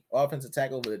Baselli, offensive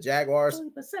tackle for the Jaguars,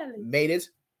 made it.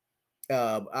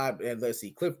 And let's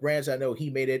see, Cliff Branch, I know he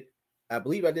made it. I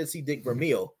believe I did see Dick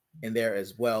Vermeil in there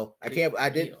as well. I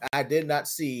did not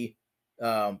see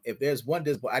if there's one.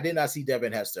 I did not see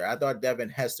Devin Hester. I thought Devin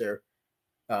Hester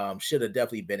should have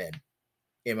definitely been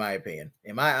in my opinion.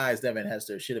 In my eyes, Devin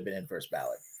Hester should have been in first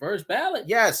ballot. First ballot?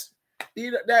 Yes.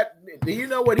 Do you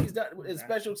know what he's done with his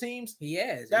special teams? He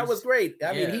has. That was great.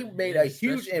 I mean, he made a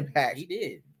huge impact. He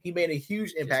did. He made a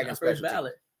huge impact in first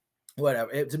ballot.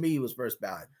 Whatever. To me, he was first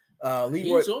ballot.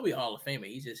 He was going to be Hall of Famer.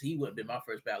 He wouldn't be my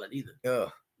first ballot either.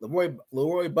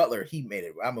 Leroy Butler, he made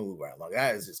it. I'm gonna move right along.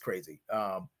 That is just crazy.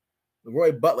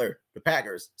 Leroy Butler, the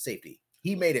Packers safety,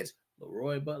 he made it.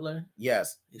 Leroy Butler?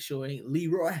 Yes. It sure ain't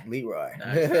Leroy. Leroy.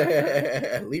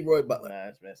 Leroy Butler. Nah,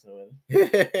 it's messing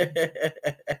with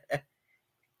him.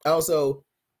 Also,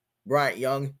 Bryant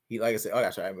Young, like I said,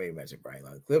 that's right, I may mention Bryant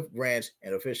Young. Cliff Branch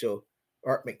and official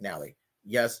Art McNally.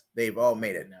 Yes, they've all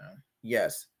made it. now.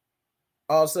 Yes.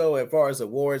 Also, as far as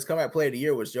awards, comeback player of the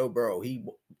year was Joe Burrow. He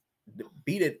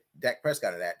beat it Dak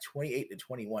Prescott at that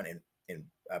 28-21 in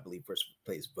I believe first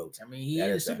place votes. I mean, he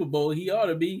in the Super Bowl. He ought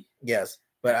to be. Yes.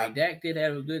 But Dak did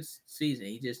have a good season.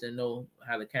 He just didn't know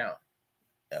how to count.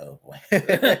 Oh boy. He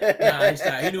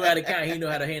knew how to count. He knew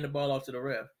how to hand the ball off to the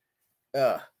ref.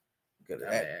 Good.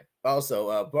 Also,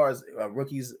 as far as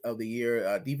rookies of the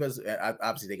year, defense,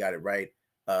 obviously they got it right.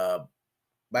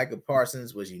 Michael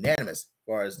Parsons was unanimous as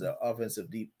far as the as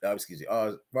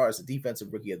far as the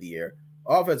defensive rookie of the year.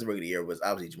 Offensive rookie of the year was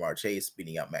obviously Jamar Chase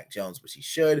beating out Mac Jones, which he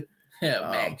should.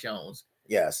 Mac Jones.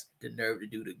 Yes. The nerve to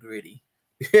do the gritty.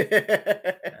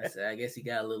 I guess he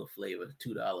got a little flavor.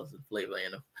 $2 of flavor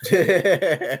in him.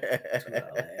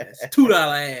 $2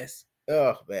 ass.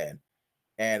 Oh man.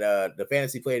 And the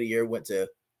fantasy player of the year went to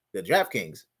the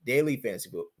DraftKings daily fantasy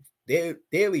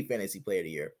player of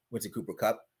the year went to Cooper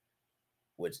Kupp,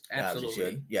 which absolutely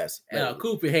should. Yes.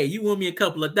 Cooper, hey, you won me a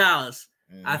couple of dollars.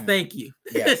 Mm-hmm. I thank you.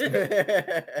 Yes.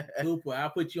 Cooper,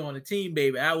 I'll put you on the team,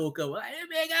 baby. I woke up like, that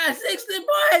man got 60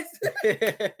 points.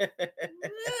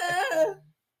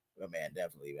 Well, man,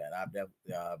 definitely, man. I'm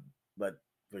definitely, but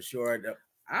for sure,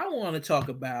 I want to talk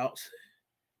about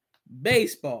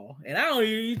baseball, and I don't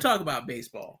even talk about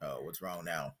baseball. Oh, what's wrong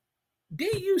now?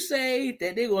 Did you say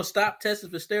that they're gonna stop testing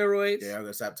for steroids? Yeah, I'm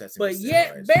gonna stop testing. But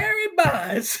yet, Barry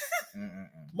Bonds,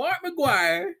 Mark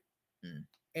McGwire,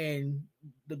 and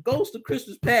the ghost of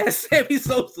Christmas past, Sammy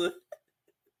Sosa.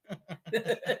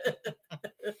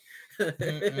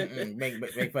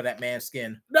 Make for that man's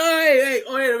skin. No, hey,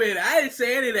 wait a minute. I didn't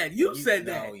say any of that. You said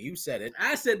that. No, you said it.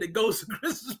 I said the ghost of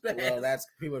Christmas past. Well, that's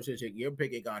people should check. You're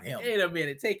picking on him. Wait a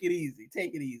minute. Take it easy.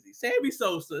 Sammy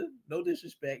Sosa. No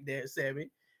disrespect there, Sammy.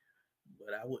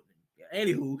 But I wouldn't.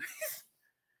 Anywho.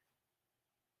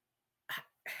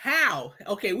 How?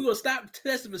 Okay, we're going to stop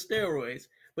testing for steroids,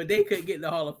 but they couldn't get in the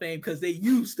Hall of Fame because they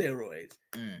use steroids.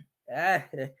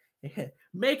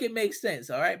 Make it make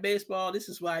sense, all right, baseball? This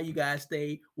is why you guys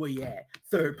stay where you at.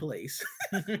 Third place.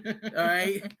 All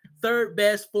right? Third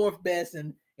best, fourth best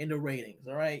in the ratings,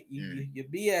 all right? You're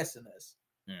BSing us.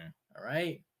 All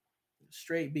right?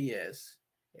 Straight BS.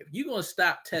 If you're going to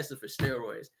stop testing for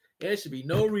steroids, there should be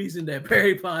no reason that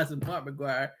Barry Bonds and Mark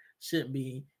McGwire shouldn't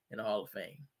be in the Hall of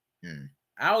Fame.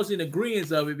 I was in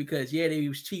agreement of it because, they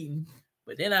was cheating.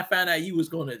 But then I found out you was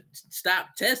going to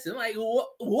stop testing. Like,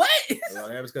 what? Well,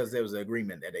 that was because there was an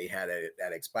agreement that they had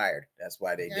that expired. That's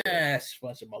why they did it. That's a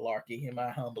bunch of malarkey, in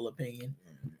my humble opinion.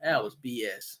 That was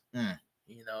BS.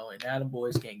 You know, and now the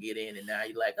boys can't get in, and now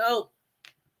you're like, oh,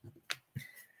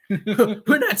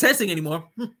 we're not testing anymore.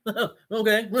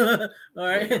 Okay. All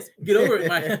right. Get over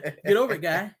it,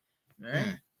 guy. All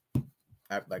right.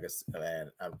 Like I said,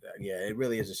 man, it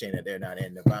really is a shame that they're not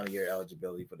in the final year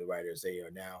eligibility for the writers. They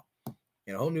are now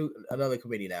in a whole new another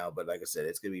committee now. But like I said,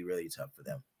 it's gonna be really tough for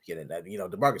them to get in that. You know,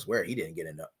 DeMarcus Ware, he didn't get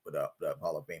in the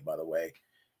Hall of Fame, by the way,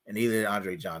 and neither did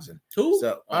Andre Johnson. Who?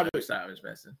 So Andre Simon's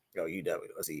messing. Oh, you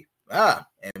definitely. Let's see. And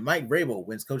Mike Vrabel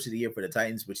wins Coach of the Year for the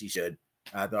Titans, which he should.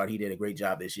 I thought he did a great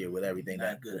job this year with everything.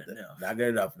 Not good enough. Not good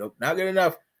enough. Nope, not good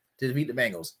enough to defeat the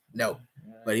Bengals. No,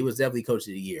 but he was definitely coach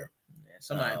of the year. Yeah,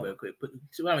 somebody real quick.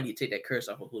 Somebody need to take that curse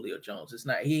off of Julio Jones. It's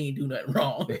not. He ain't do nothing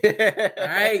wrong. All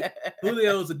right,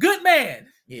 Julio's a good man.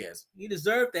 Yes, he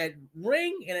deserved that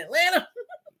ring in Atlanta.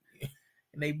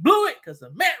 And they blew it because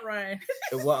of Matt Ryan.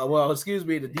 well, excuse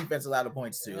me. The defense allowed the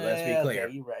points too. Let's be clear.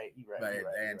 Okay, you're right. But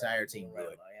the entire team blew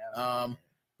it. Right.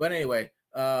 But anyway,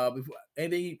 before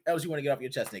anything else you want to get off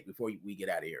your chest, Nick, before we get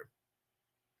out of here?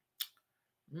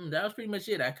 That was pretty much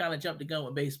it. I kind of jumped the gun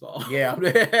with baseball. Yeah,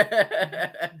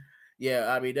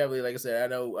 yeah. I mean, definitely. Like I said, I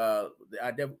know.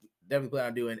 I definitely plan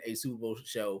on doing a Super Bowl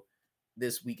show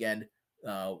this weekend.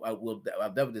 I'll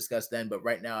definitely discuss then. But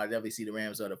right now, I definitely see the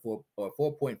Rams are the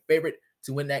 4-point favorite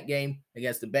to win that game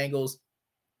against the Bengals.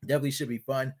 Definitely should be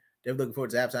fun. Definitely looking forward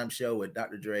to the halftime show with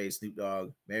Dr. Dre, Snoop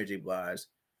Dogg, Mary J. Blige,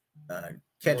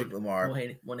 Kendrick Lamar,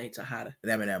 Monet Tejada,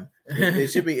 and Eminem.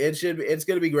 It's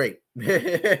gonna be great.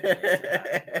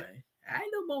 I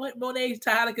know Monet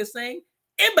Tejada can sing.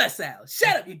 Imbecile,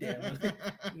 shut up, you damn.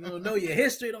 You don't know your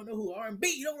history. Don't know who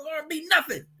R&B. You don't know R&B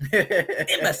nothing.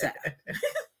 Imbecile.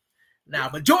 Now,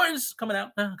 but Jordan's coming out.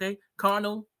 Okay,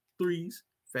 Cardinal 3s.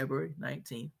 February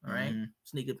 19th. All right.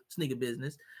 Sneaker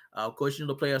business. Of course,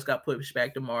 the playoffs got pushed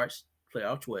back to March,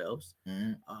 playoff 12s.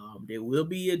 There will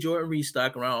be a Jordan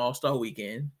restock around All-Star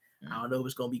weekend. I don't know if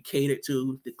it's going to be catered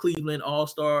to the Cleveland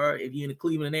All-Star if you're in the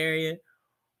Cleveland area,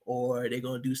 or they're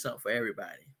going to do something for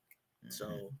everybody.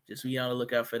 So just be on the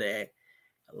lookout for that.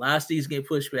 A lot of things get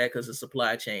pushed back because of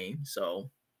supply chain.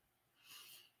 So,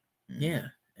 yeah.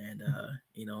 And,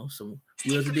 some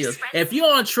wheels and deals. If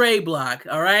you're on Trade Block,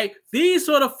 all right, these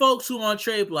sort of folks who are on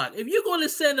Trade Block, if you're going to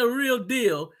send a real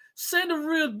deal, send a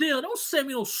real deal. Don't send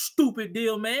me no stupid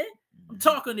deal, man. I'm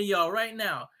talking to y'all right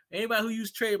now. Anybody who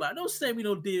use Trade Block, don't send me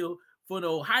no deal for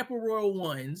no Hyper Royal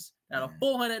ones that are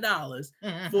 $400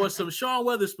 for some Sean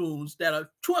Weatherspoons that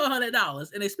are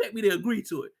 $1,200 and expect me to agree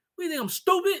to it. What do you think, I'm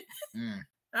stupid?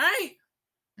 All right?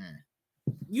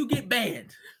 You get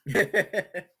banned.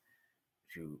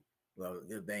 Shoot. Well,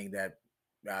 the thing that,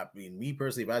 I mean, me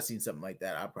personally, if I seen something like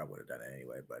that, I probably would have done it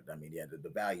anyway. But I mean, yeah, the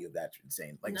value of that's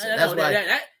insane. Like, that's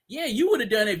why. You would have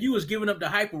done it if you was giving up the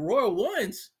Hyper Royal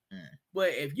ones. But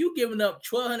if you giving up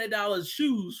 $1,200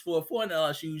 shoes for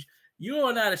 $400 shoes,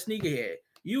 you're not a sneakerhead.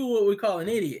 You what we call an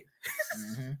idiot.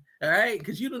 All right,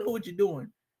 because you don't know what you're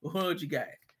doing or what you got.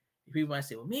 People might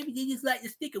say, well, maybe you just like the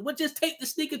sneaker. Well, just take the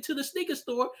sneaker to the sneaker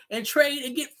store and trade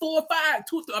and get 4 or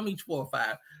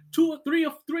 3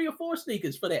 or 4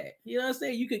 sneakers for that. You know what I'm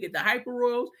saying? You could get the Hyper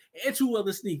Royals and 2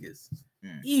 other sneakers.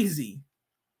 Easy.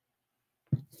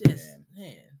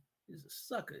 Man, this is a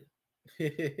sucker.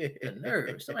 The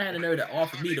nerve. Somebody had the nerve to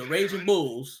offer me the Raging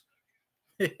Bulls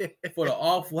for the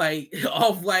off-white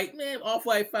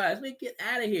 5s. Man, get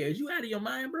out of here. Is you out of your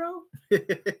mind, bro?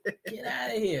 Get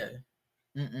out of here.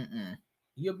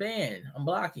 You're banned. I'm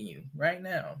blocking you right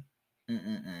now.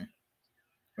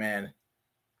 Man.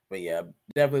 But yeah,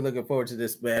 definitely looking forward to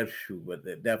this, man. But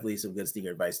definitely some good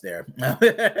sneaker advice there.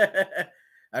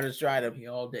 I just try to be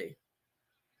all day.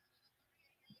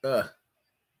 That's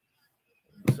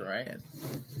all right.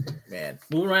 Man.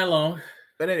 Moving right along.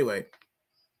 But anyway,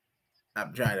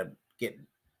 I'm trying to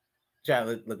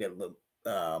look at the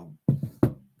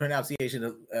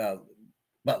pronunciation of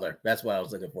Butler. That's what I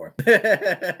was looking for.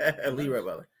 Leroy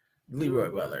Butler.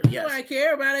 Yes. You might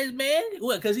care about his man?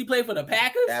 What? Because he played for the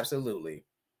Packers? Absolutely.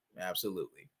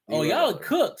 Oh, y'all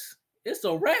cooks. It's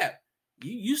a wrap.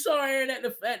 You saw Aaron at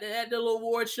the little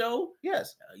award show.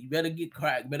 Yes. You better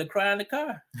cry in the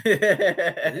car.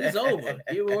 It's over.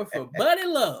 Get ready for Buddy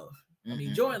Love. I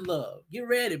mean Jordan Love. Get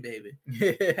ready, baby.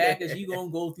 Packers, you gonna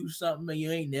go through something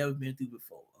you ain't never been through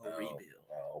before. Rebuild.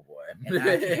 Oh boy. And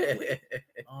I can't wait.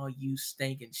 All you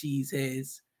stinking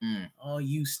cheeseheads. All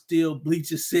you still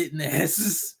bleacher sitting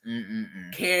asses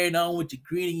carrying on with your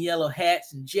green and yellow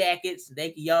hats and jackets and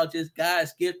thinking y'all just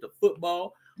guys gift of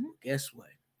football. Well, guess what?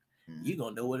 You're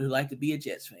going to know what it's like to be a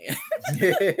Jets fan.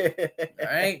 All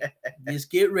right?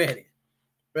 Just get ready.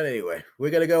 But anyway, we're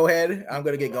going to go ahead. I'm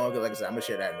going to get going. Like I said, I'm going to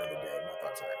share that another day. My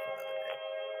thoughts on that for another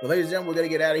day. But ladies and gentlemen, we're going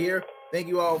to get out of here. Thank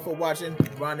you all for watching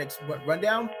Ron Nix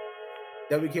Rundown.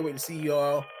 Definitely can't wait to see you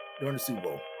all during the Super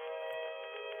Bowl.